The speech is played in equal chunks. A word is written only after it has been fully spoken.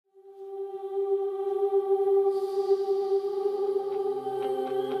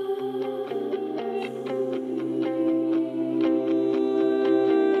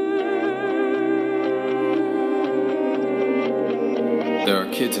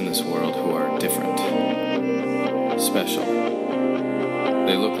in this world who are different, special.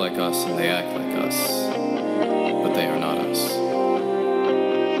 They look like us and they act like us, but they are not us.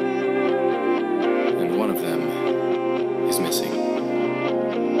 And one of them is missing.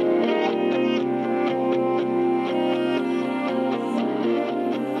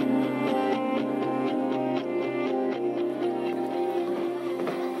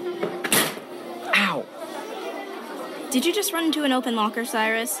 Ow! Did you just run into an open locker,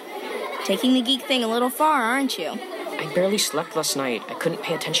 Cyrus? Taking the geek thing a little far, aren't you? I barely slept last night. I couldn't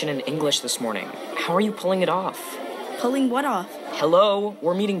pay attention in English this morning. How are you pulling it off? Pulling what off? Hello?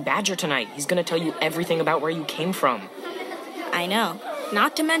 We're meeting Badger tonight. He's gonna tell you everything about where you came from. I know.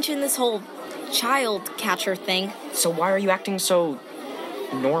 Not to mention this whole child catcher thing. So why are you acting so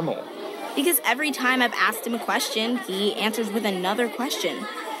normal? Because every time I've asked him a question, he answers with another question.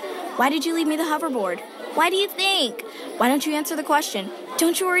 Why did you leave me the hoverboard? Why do you think? Why don't you answer the question?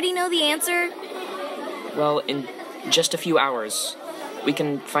 Don't you already know the answer? Well, in just a few hours, we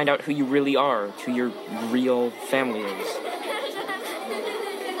can find out who you really are, who your real family is.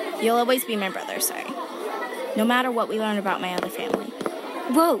 You'll always be my brother, sorry. No matter what we learn about my other family.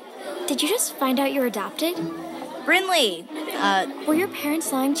 Whoa, did you just find out you're adopted? Brinley! Were your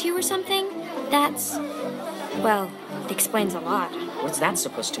parents lying to you or something? That's... well, it explains a lot. What's that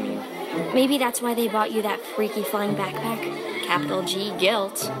supposed to mean? Maybe that's why they bought you that freaky flying backpack. Capital G,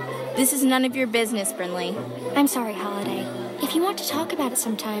 guilt. This is none of your business, Brinley. I'm sorry, Holiday. If you want to talk about it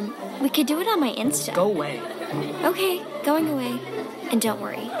sometime, we could do it on my Insta. Go away. Okay, going away. And don't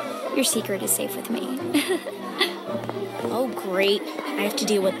worry, your secret is safe with me. Oh, great. I have to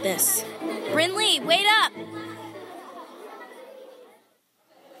deal with this. Brinley, wait up!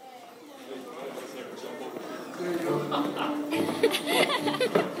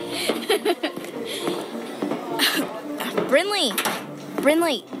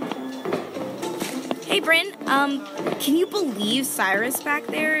 Brinley. Hey, Bryn, can you believe Cyrus back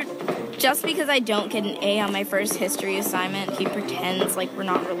there? Just because I don't get an A on my first history assignment, he pretends like we're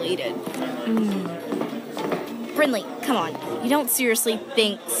not related. Brinley, come on. You don't seriously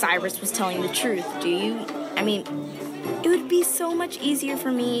think Cyrus was telling the truth, do you? I mean, it would be so much easier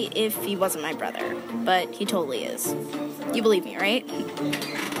for me if he wasn't my brother, but he totally is. You believe me, right?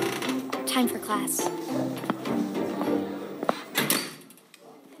 Time for class.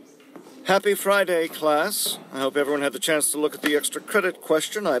 Happy Friday, class. I hope everyone had the chance to look at the extra credit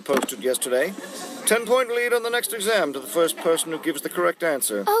question I posted yesterday. 10-point lead on the next exam to the first person who gives the correct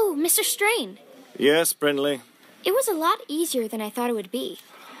answer. Oh, Mr. Strain. Yes, Brinley. It was a lot easier than I thought it would be.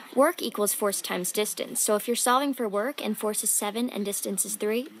 Work equals force times distance, so if you're solving for work and force is 7 and distance is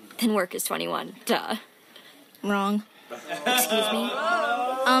 3, then work is 21. Duh. Wrong. Excuse me?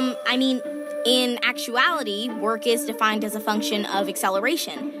 I mean, in actuality, work is defined as a function of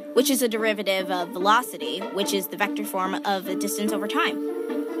acceleration, which is a derivative of velocity, which is the vector form of the distance over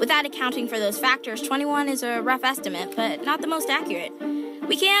time. Without accounting for those factors, 21 is a rough estimate, but not the most accurate.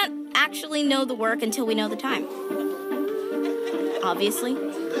 We can't actually know the work until we know the time. Obviously.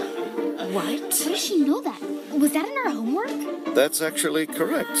 What? How does she know that? Was that in her homework? That's actually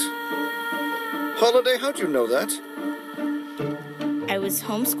correct. Holiday, how'd you know that? I was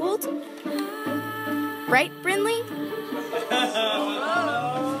homeschooled? Right, Brinley?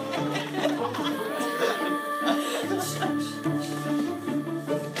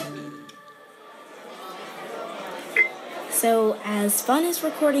 So, as fun as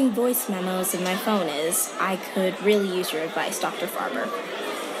recording voice memos in my phone is, I could really use your advice, Dr. Farber.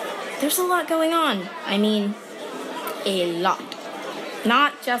 There's a lot going on. I mean, a lot.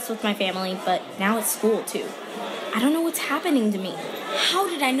 Not just with my family, but now at school, too. I don't know what's happening to me. How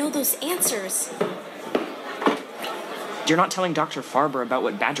did I know those answers? You're not telling Dr. Farber about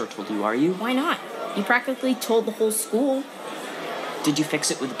what Badger told you, are you? Why not? You practically told the whole school. Did you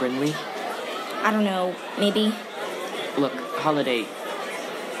fix it with Brinley? I don't know, maybe. Look, Holiday,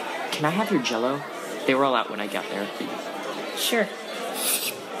 can I have your Jell-O? They were all out when I got there. Sure.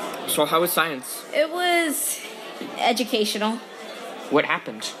 So how was science? It was educational. What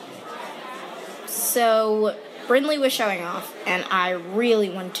happened? So, Brinley was showing off, and I really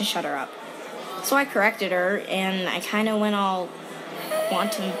wanted to shut her up. So I corrected her, and I kind of went all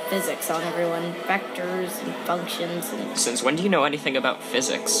quantum physics on everyone. Vectors and functions and... Since when do you know anything about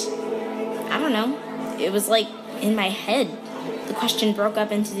physics? I don't know. It was like in my head. The question broke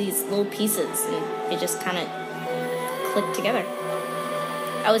up into these little pieces, and it just kind of clicked together.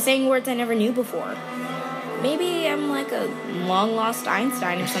 I was saying words I never knew before. Maybe I'm like a long-lost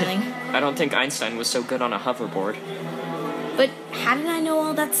Einstein or something. I don't think Einstein was so good on a hoverboard. But how did I know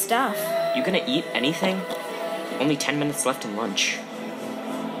all that stuff? You gonna eat anything? Only 10 minutes left in lunch.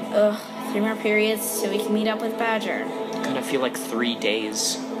 Ugh, 3 more periods so we can meet up with Badger. Gonna feel like 3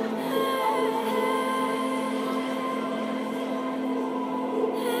 days.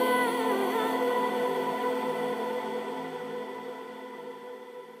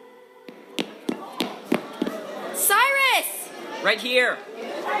 Cyrus! Right here!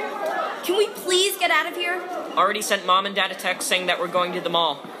 Can we please get out of here? Already sent Mom and Dad a text saying that we're going to the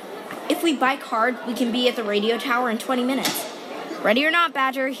mall. If we bike hard, we can be at the radio tower in 20 minutes. Ready or not,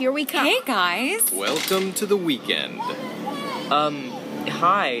 Badger, here we come. Hey, guys. Welcome to the weekend.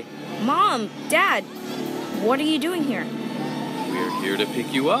 Hi. Mom, Dad, what are you doing here? We're here to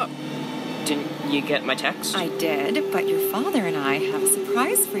pick you up. Didn't you get my text? I did, but your father and I have a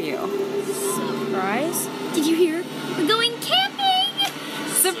surprise for you. Surprise? Did you hear? We're going camping!